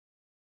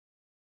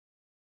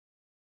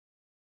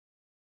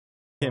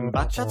In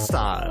bachat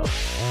style.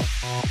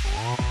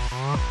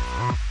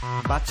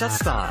 Bachat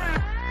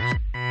style.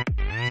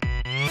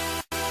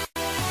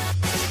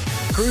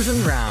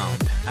 Cruising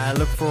round, I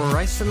look for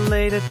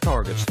isolated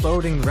targets.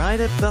 Floating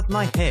right above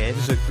my head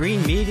is a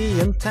green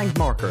medium tank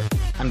marker.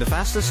 I'm the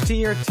fastest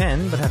tier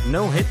 10, but have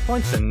no hit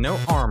points and no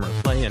armor.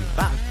 Playing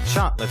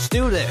bachat, let's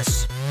do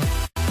this!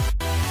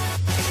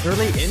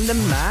 Early in the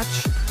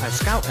match, I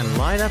scout and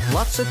light up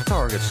lots of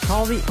targets.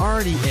 Call the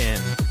arty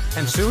in,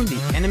 and soon the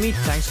enemy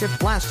tanks get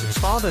blasted.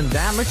 Spot and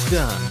damage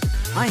done.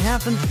 I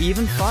haven't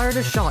even fired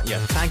a shot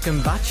yet.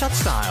 Tankin' bachat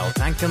style,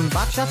 tankin'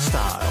 bachat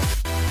style.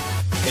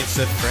 It's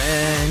a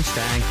French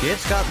tank,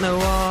 it's got no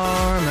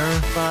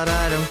armor, but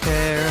I don't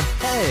care.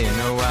 Hey,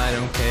 no I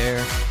don't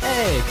care.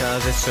 Hey,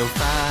 cause it's so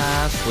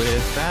fast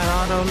with that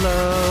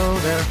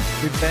auto-loader.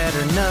 You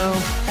better know,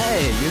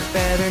 hey, you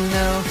better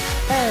know.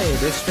 Hey,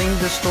 this thing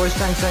destroys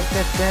tanks that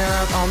get there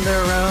out on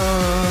their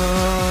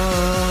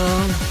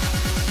own.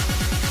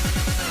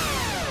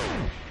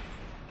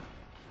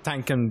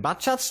 Tankin'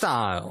 bachat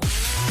style.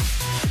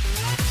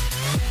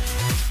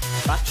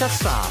 Bachat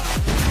style.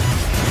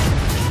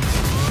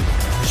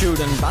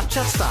 Shootin'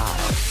 bachat style.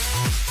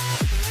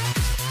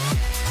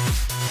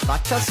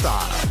 Bachat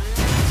style.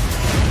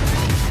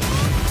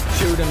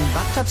 Shootin'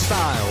 bachat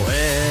style.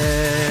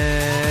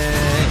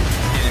 Hey.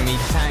 Enemy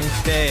tank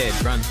dead.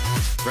 Run,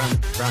 run,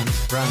 run,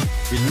 run.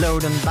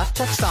 Reloadin'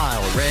 bachat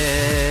style.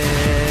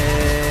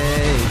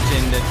 Rage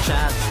in the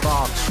chat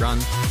box. Run,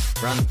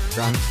 run,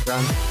 run,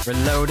 run.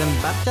 Reloadin'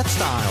 bachat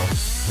style.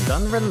 I'm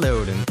done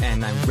reloading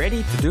and I'm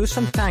ready to do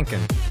some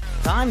tanking.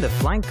 Time to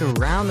flank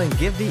around and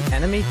give the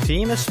enemy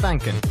team a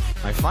spanking.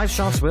 My 5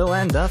 shots will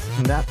end up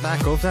in that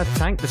back of that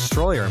tank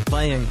destroyer. I'm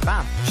playing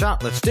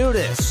bachat, let's do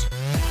this!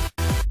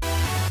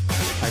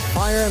 I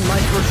fire a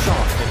micro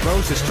shot, it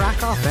blows his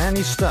track off and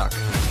he's stuck.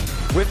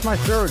 With my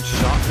 3rd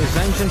shot, his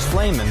engine's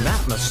flaming,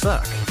 that must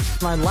suck.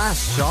 My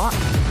last shot,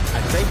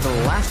 I take the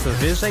last of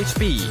his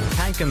HP.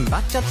 Tankin'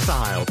 bachat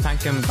style,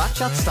 tankin'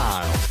 bachat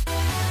style.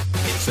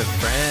 It's a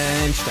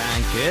French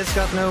tank, it's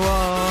got no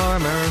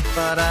armor,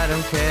 but I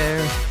don't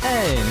care.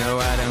 Hey, no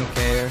I don't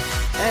care.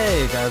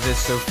 Hey, cause it's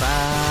so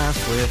fast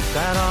with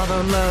that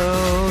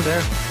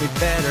auto-loader. You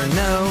better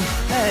know,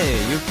 hey,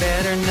 you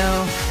better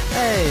know.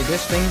 Hey,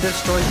 this thing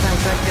destroys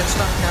tanks that get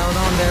stuck out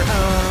on their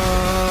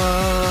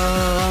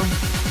own.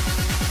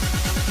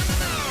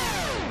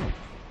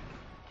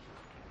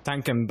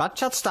 Tankin'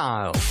 bachat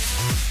style.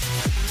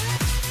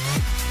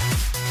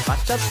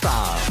 Bachat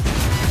style.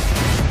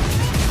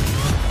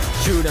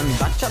 Shootin'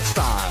 bachat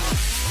style.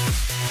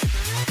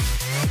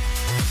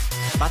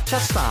 Bachat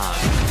style.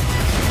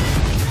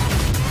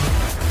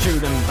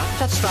 Shootin'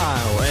 bachat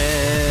style.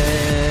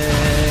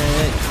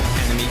 Hey.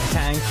 Enemy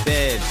tank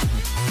dead.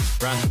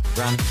 Run,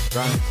 run,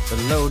 run.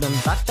 Reloadin'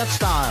 bachat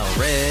style.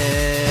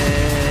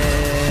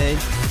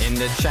 Rage in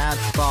the chat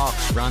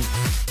box. Run,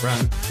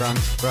 run, run,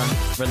 run.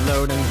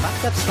 Reloadin'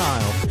 bachat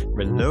style.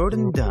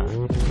 Reloadin'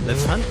 done.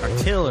 Let's hunt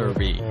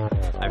artillery.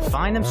 I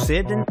find them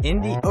sitting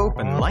in the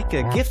open like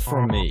a gift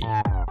for me.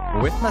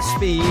 With my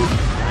speed,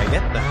 I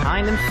get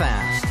behind them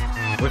fast.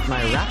 With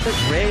my rapid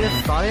rate of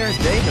fire,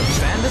 they don't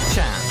stand a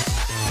chance.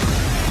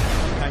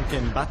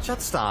 Tankin'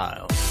 bachat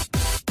style.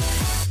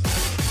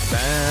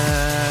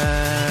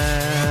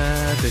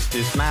 This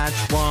is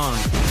match 1.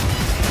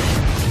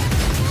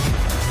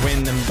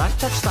 Win them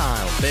bachat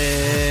style.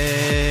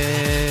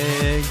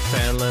 Big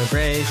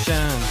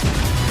celebration.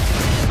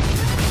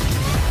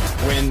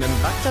 Win them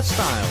bachat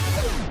style.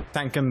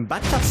 Tankin'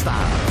 bachat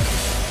style.